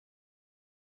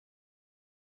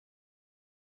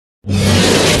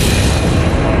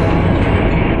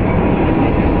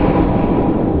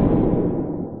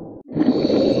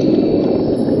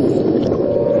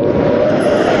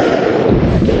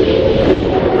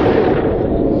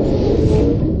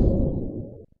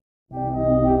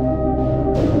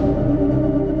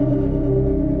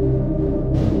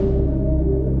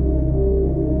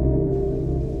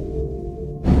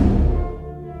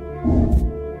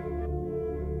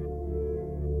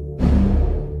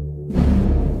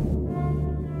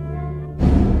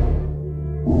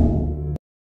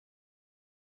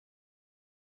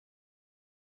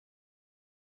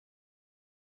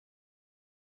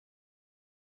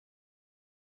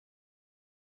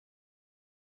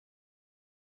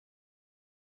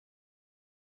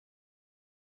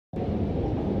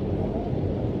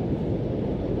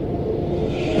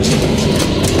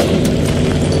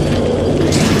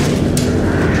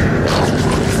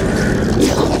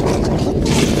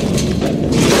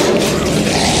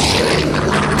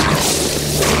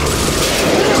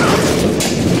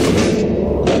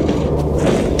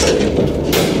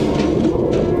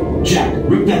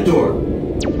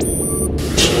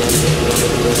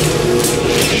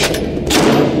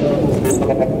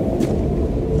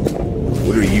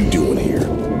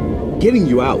getting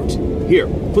you out. Here,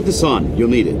 put this on. You'll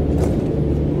need it.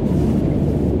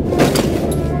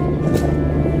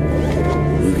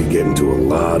 We could get into a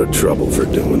lot of trouble for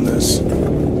doing this.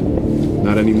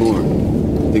 Not anymore.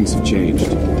 Things have changed.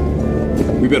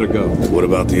 We better go. What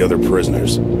about the other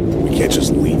prisoners? We can't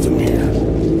just leave them here.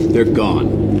 They're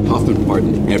gone. Hoffman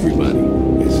pardoned everybody.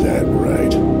 Is that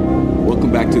right?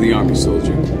 Welcome back to the army,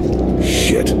 soldier.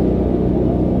 Shit.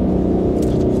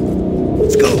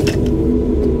 Let's go!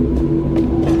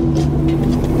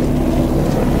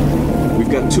 We've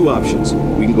got two options.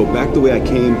 We can go back the way I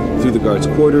came, through the guards'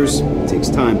 quarters. It takes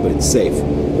time, but it's safe.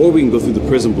 Or we can go through the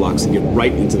prison blocks and get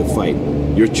right into the fight.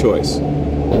 Your choice.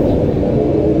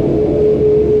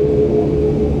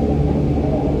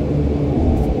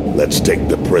 Let's take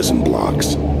the prison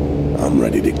blocks. I'm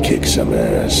ready to kick some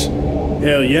ass.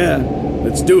 Hell yeah.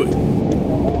 Let's do it.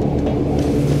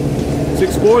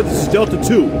 6-4, this is Delta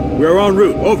 2. We are en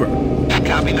route. Over.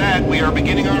 Copy that. We are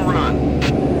beginning our run.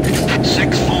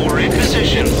 6-4 in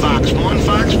position. Fox 1,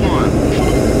 Fox 1.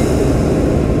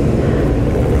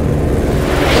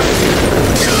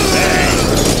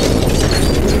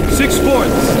 6-4,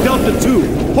 this is Delta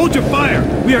 2. Hold your fire.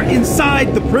 We are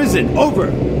inside the prison.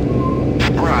 Over.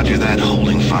 Roger that,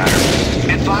 holding fire.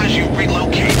 Advise you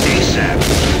relocate ASAP.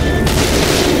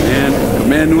 Man, if a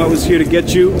man knew I was here to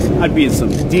get you, I'd be in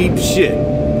some deep shit.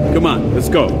 Come on, let's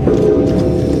go.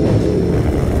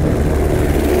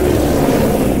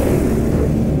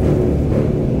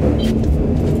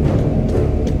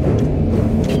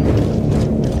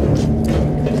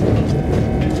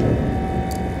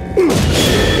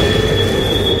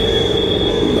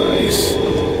 Nice.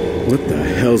 What the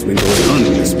hell's been going on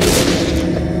in this prison?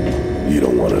 You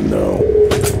don't want to know.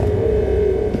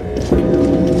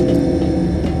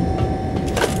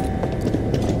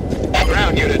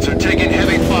 Ground units are taking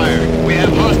heavy fire. We have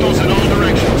hostiles in all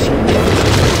directions.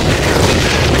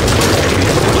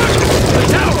 The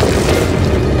tower!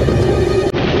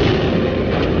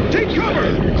 Take cover!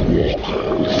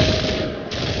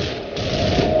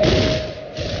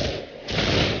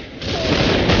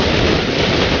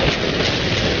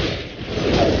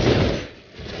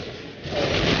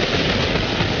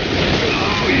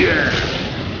 Oh, yeah!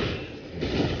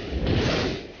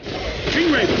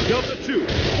 King Raven, Delta 2.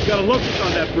 Got a locust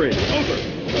on that bridge. Over.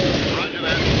 Roger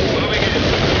that. Moving in.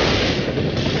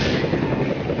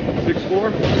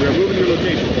 6-4, we are moving your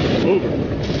location. Over.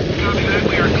 Copy that.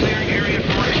 We are clearing area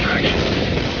for extraction.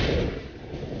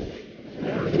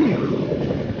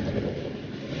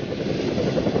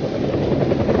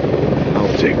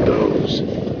 I'll take those.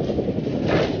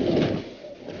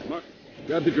 Mark,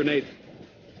 grab the grenade.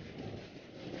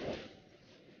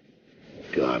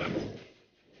 Got him.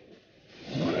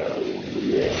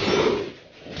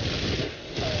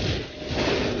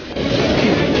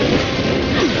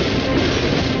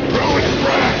 Throwing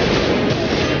frag!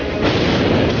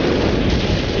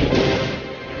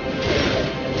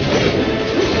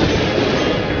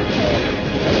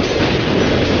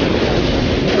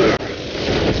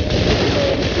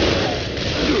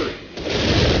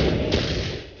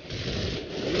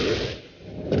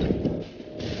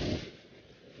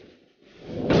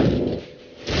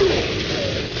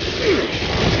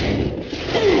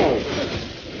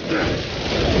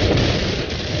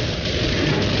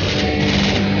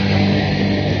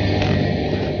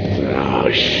 Oh,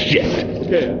 shit!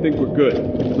 Okay, I think we're good.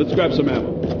 Let's grab some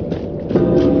ammo.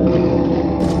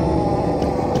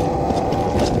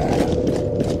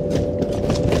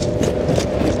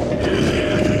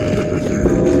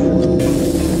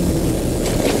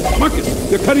 Marcus,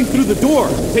 they're cutting through the door.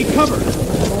 Take cover.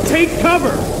 Take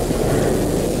cover!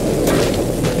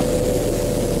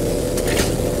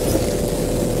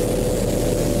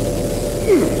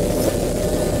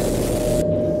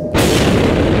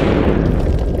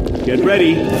 Get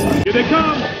ready. Here they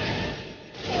come!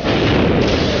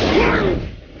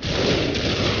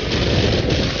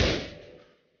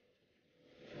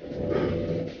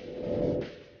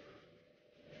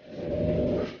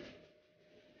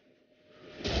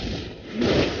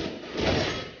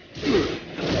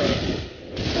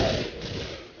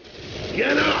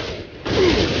 Get up!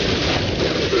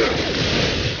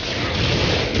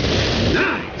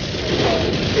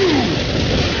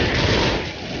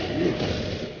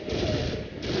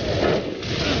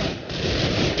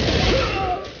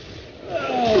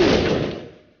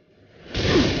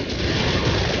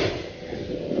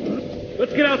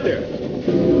 Let's get out there.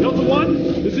 Delta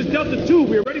 1, this is Delta 2.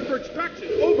 We are ready for extraction.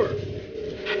 Over.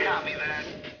 Copy that.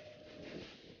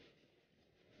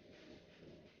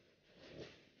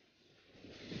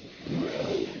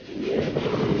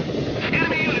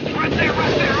 Enemy units right there,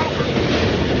 over.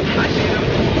 I see them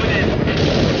moving in.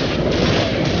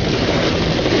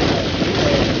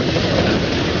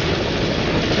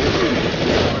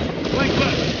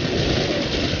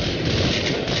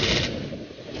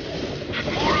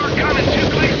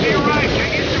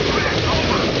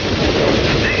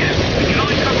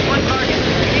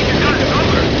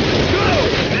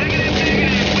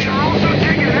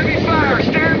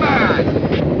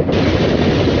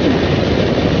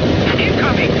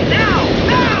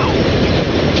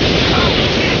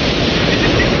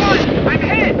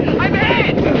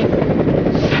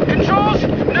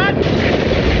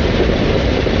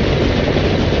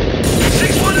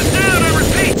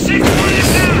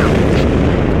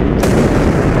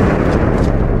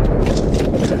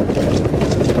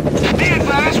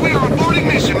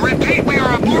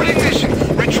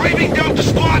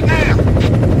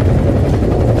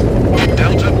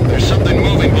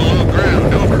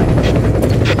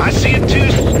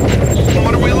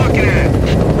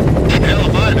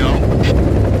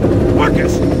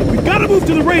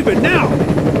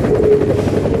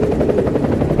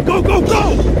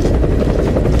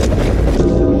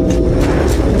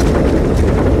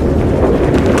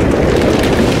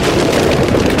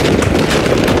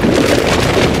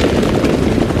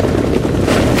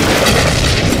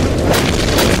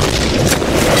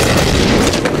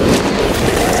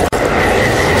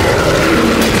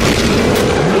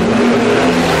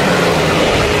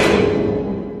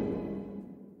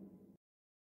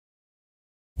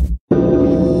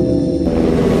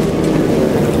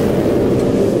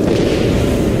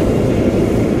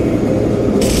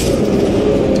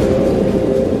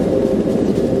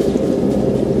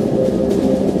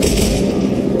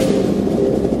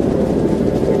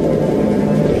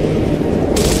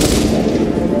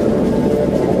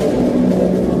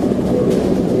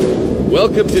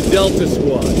 Welcome to Delta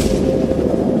Squad.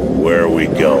 Where are we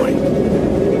going?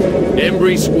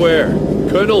 Embry Square.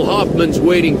 Colonel Hoffman's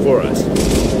waiting for us.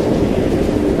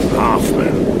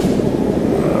 Hoffman.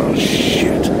 Oh,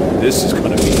 shit. This is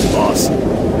gonna be awesome.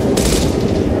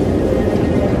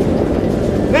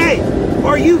 Hey!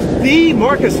 Are you the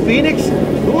Marcus Phoenix?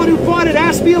 The one who fought at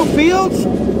Aspiel Fields?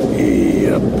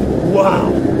 Yep.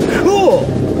 Wow. Cool!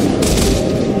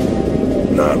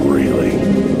 Not really.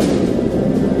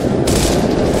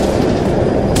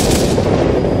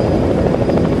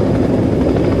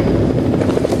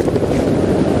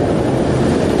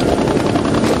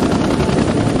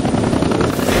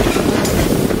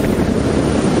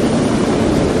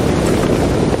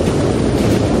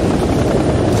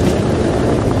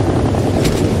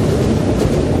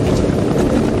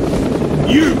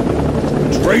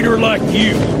 Like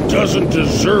you doesn't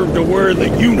deserve to wear the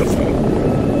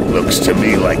uniform. Looks to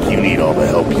me like you need all the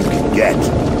help you can get.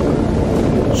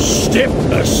 Step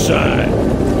aside.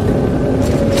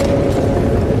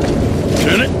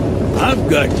 Lieutenant, I've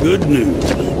got good news.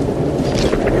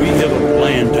 We have a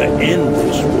plan to end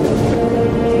this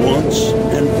war once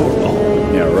and for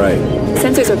all. Yeah, right.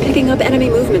 Sensors are picking up enemy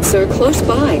movement, sir, close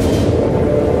by.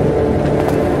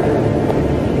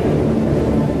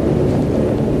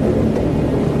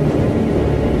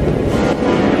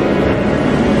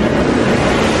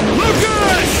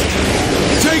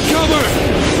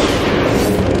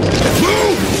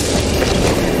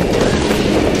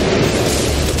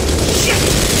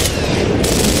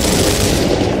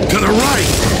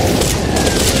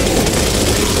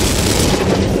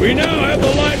 We now have the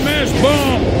light mass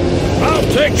bomb. I'll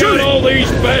take out all these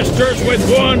bastards with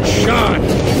one shot.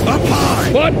 Up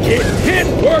high! But it can't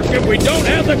work if we don't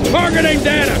have the targeting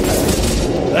data.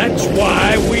 That's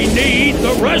why we need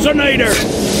the resonator.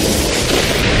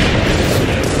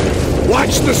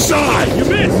 Watch the side! You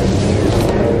missed.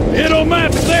 It'll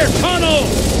map their tunnel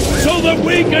so that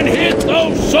we can hit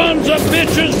those sons of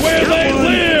bitches where they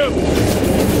live.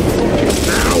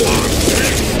 Now I'm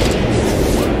dead.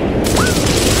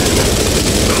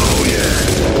 Oh yeah!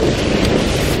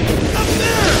 Up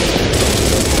there!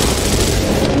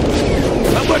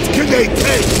 How much can they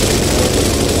take?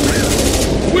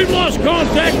 We've lost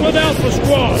contact with Alpha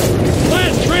Squad.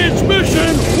 Last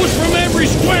transmission was from Embry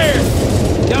Square.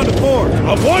 Down to 4.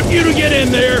 I want you to get in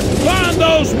there, find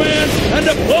those men, and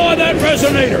deploy that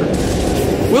resonator.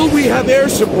 Will we have air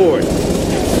support?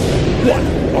 What?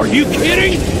 Are you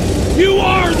kidding? You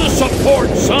are the support,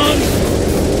 son.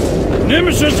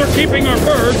 Nemesis are keeping our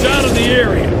birds out of the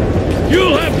area.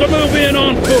 You'll have to move in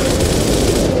on foot.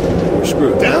 We're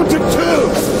screwed. Down to 2!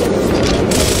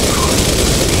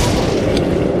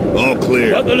 All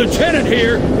clear. But the lieutenant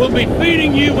here will be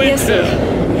feeding you Yes, sir.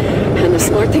 intel. And the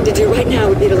smart thing to do right now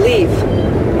would be to leave.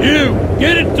 You,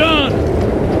 get it done!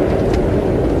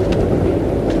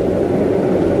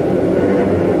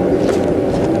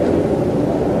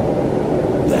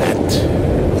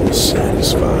 That is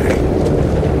satisfying.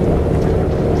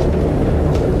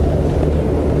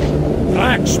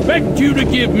 I expect you to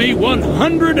give me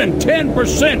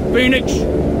 110%, Phoenix.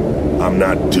 I'm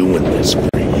not doing this for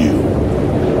you.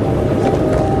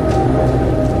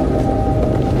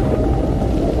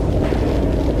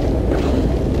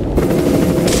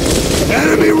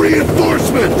 Enemy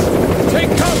reinforcements! Take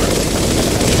cover!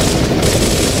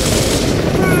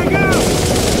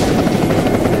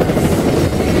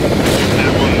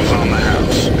 That one was on the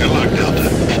house. Good luck, Delta.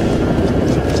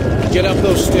 Get up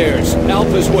those stairs.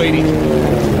 Alpha's waiting.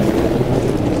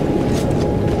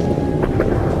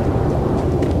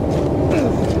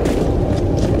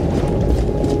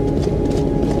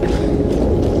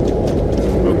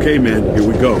 Okay, man, here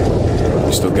we go.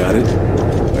 You still got it?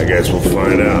 I guess we'll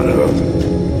find out, huh?